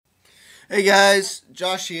Hey guys,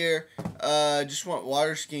 Josh here. Just went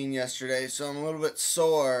water skiing yesterday, so I'm a little bit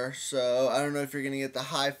sore. So I don't know if you're gonna get the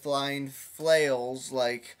high flying flails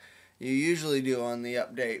like you usually do on the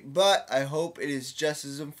update, but I hope it is just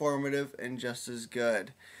as informative and just as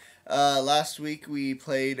good. Last week we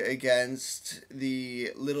played against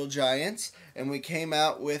the Little Giants, and we came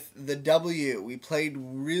out with the W. We played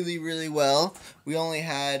really, really well. We only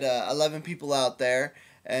had 11 people out there,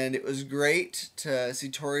 and it was great to see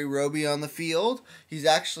Tori Roby on the field. He's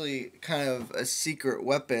actually kind of a secret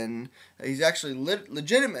weapon. He's actually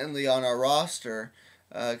legitimately on our roster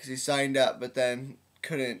because he signed up, but then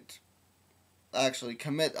couldn't actually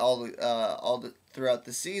commit all the throughout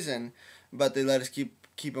the season. But they let us keep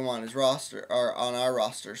him on his roster or on our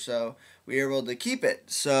roster, so we were able to keep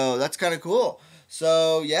it. So that's kind of cool.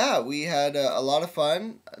 So yeah, we had a lot of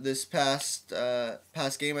fun this past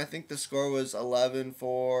game. I think the score was 11-4,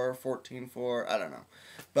 14-4. I don't know,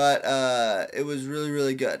 but it was really,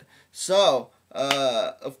 really good. So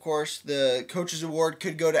of course the coaches award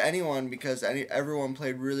could go to anyone because everyone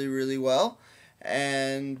played really, really well,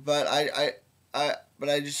 but I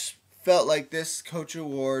just felt like this coach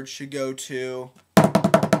award should go to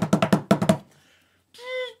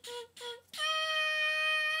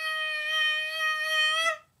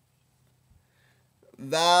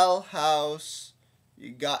Val House. You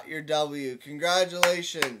got your W.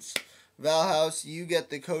 Congratulations, Val House. You get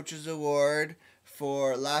the coach's award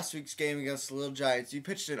for last week's game against the Little Giants. You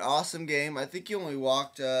pitched an awesome game. I think you only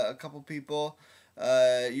walked a couple people.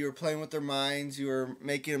 You were playing with their minds. You were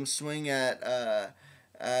making them swing at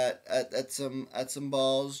some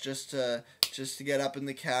balls just to get up in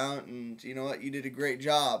the count, and you know what? You did a great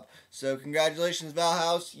job. So congratulations, Val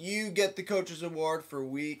House. You get the coach's award for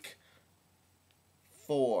week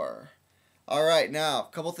 4. All right, now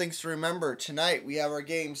a couple things to remember. Tonight we have our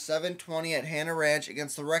game 7:20 at Hannah Ranch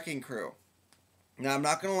against the Wrecking Crew. Now I'm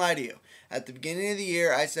not gonna lie to you. At the beginning of the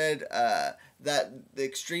year, I said that the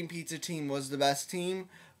Extreme Pizza team was the best team.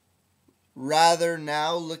 Rather,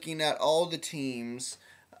 now looking at all the teams,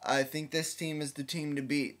 I think this team is the team to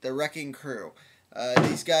beat, the Wrecking Crew.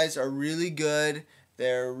 These guys are really good.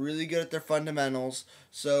 They're really good at their fundamentals.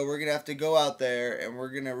 So we're going to have to go out there and we're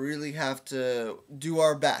going to really have to do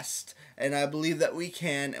our best. And I believe that we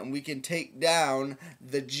can, and we can take down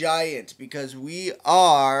the Giant because we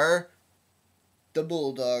are the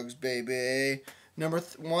Bulldogs, baby.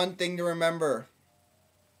 One thing to remember.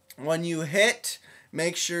 When you hit,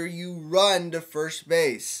 make sure you run to first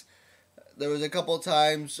base. There was a couple of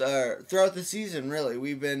times throughout the season, really,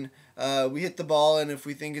 we hit the ball, and if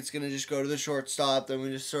we think it's going to just go to the shortstop, then we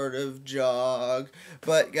just sort of jog.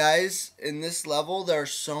 But guys, in this level, there are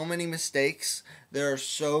so many mistakes. There are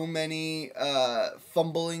so many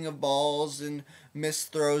fumbling of balls and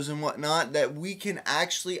missed throws and whatnot that we can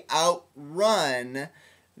actually outrun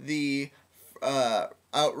the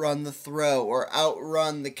throw or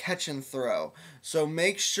outrun the catch and throw. So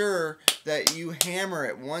make sure that you hammer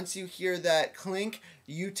it. Once you hear that clink,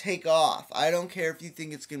 you take off. I don't care if you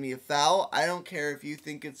think it's going to be a foul. I don't care if you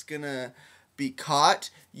think it's going to be caught.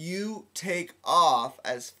 You take off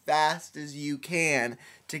as fast as you can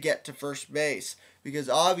to get to first base. Because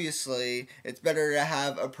obviously, it's better to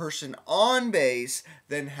have a person on base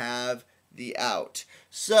than have the out.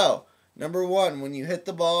 So, number 1, when you hit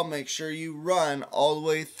the ball, make sure you run all the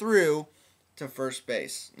way through to first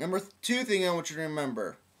base. Number 2 thing I want you to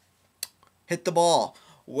remember, hit the ball.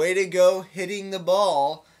 Way to go hitting the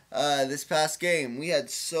ball this past game. We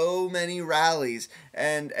had so many rallies,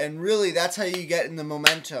 and really that's how you get in the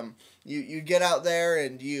momentum. You get out there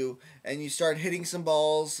and you start hitting some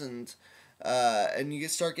balls and you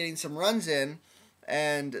start getting some runs in,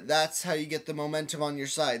 and that's how you get the momentum on your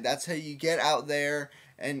side. That's how you get out there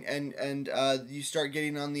and you start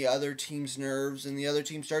getting on the other team's nerves, and the other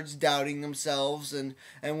team starts doubting themselves, and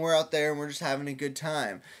we're out there and we're just having a good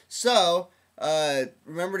time. So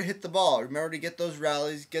remember to hit the ball. Remember to get those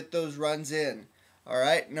rallies, get those runs in. All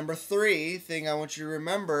right. Number 3 thing I want you to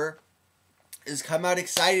remember is come out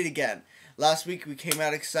excited again. Last week we came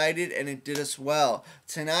out excited and it did us well.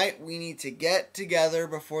 Tonight we need to get together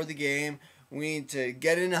before the game. We need to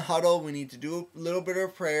get in a huddle. We need to do a little bit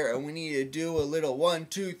of prayer, and we need to do a little 1,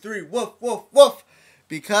 2, 3, woof, woof, woof.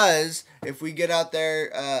 Because if we get out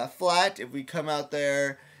there flat, if we come out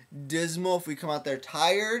there dismal, if we come out there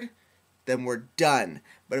tired, then we're done.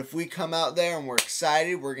 But if we come out there and we're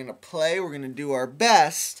excited, we're going to play, we're going to do our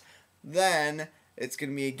best, then it's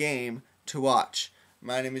going to be a game to watch.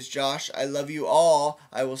 My name is Josh. I love you all.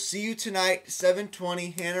 I will see you tonight,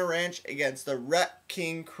 7:20, Hannah Ranch against the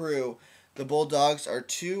Wrecking Crew. The Bulldogs are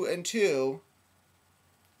 2-2.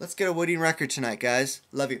 Let's get a winning record tonight, guys.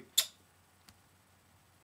 Love you.